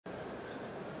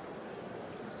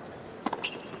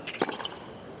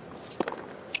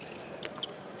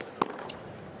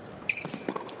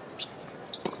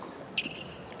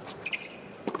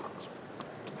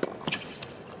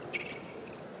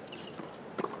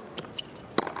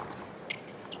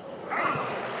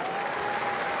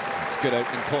good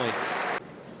opening point.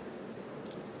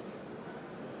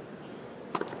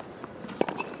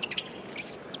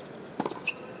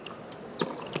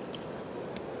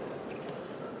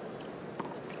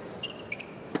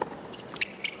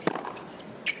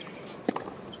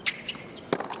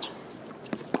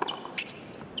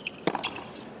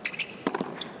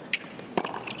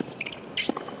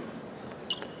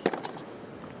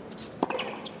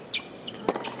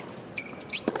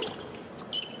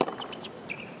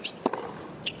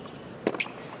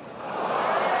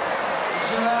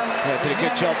 Yeah, did a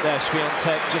good job there,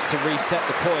 Swiatek, just to reset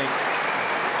the point.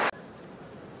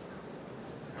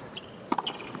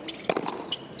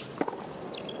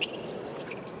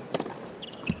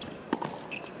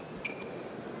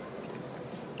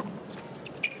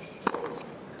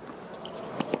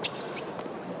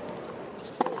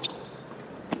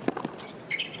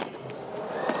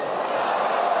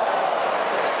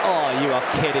 Oh, you are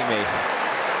kidding me.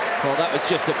 Well, that was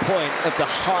just a point of the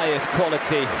highest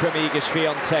quality from Iga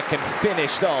Swiatek and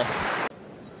finished off.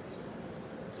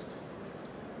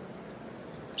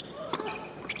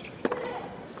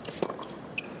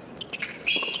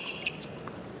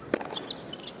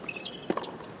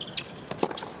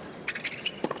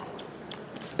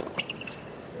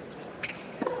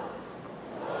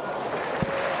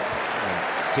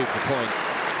 Super point.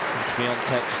 And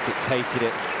Swiatek just dictated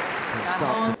it from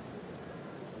start to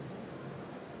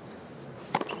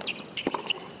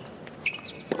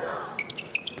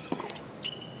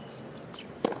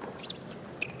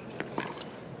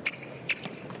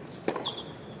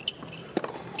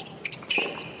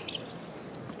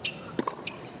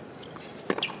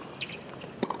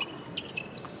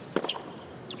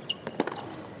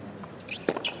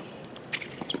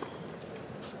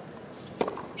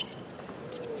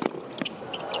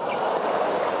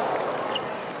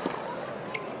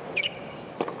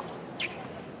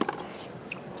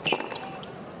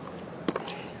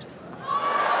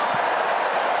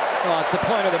Oh, it's the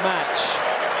point of the match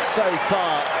so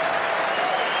far.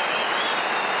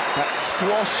 That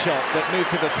squash shot that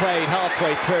Muchova played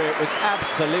halfway through, it was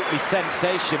absolutely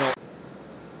sensational.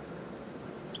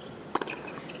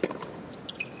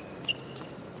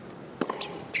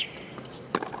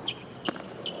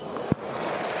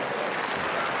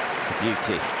 It's a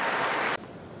beauty.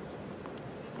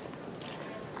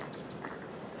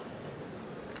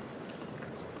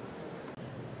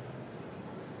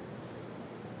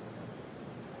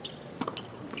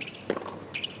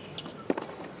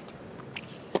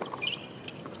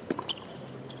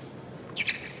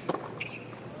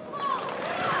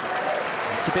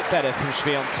 It's a bit better from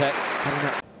Swiatek.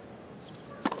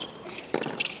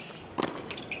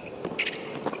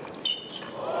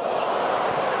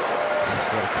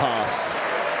 What a pass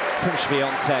from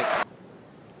Swiatek.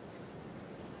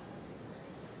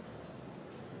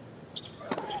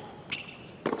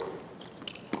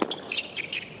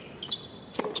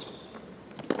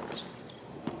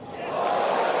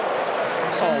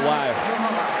 Oh, wow.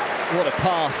 What a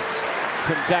pass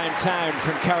from downtown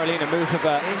from Karolina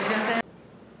Muchova.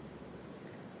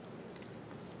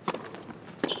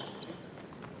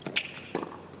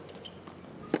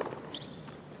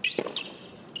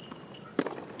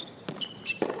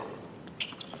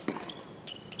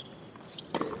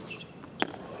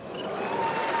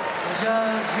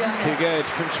 It's too good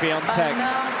from Swiatek.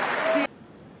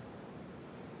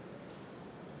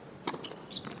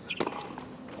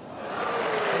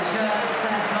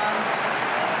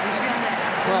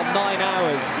 Well, 9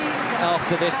 hours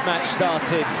after this match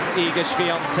started, Iga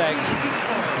Swiatek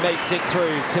makes it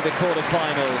through to the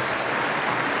quarterfinals.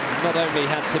 Not only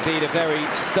had to beat a very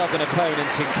stubborn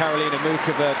opponent in Karolina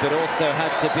Muchova, but also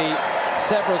had to beat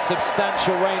several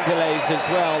substantial rain delays as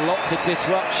well. Lots of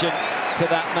disruption to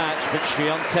that match, but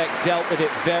Swiatek dealt with it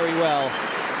very well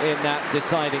in that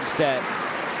deciding set.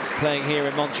 Playing here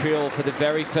in Montreal for the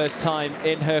very first time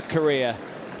in her career,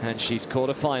 and she's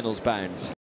quarterfinals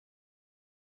bound.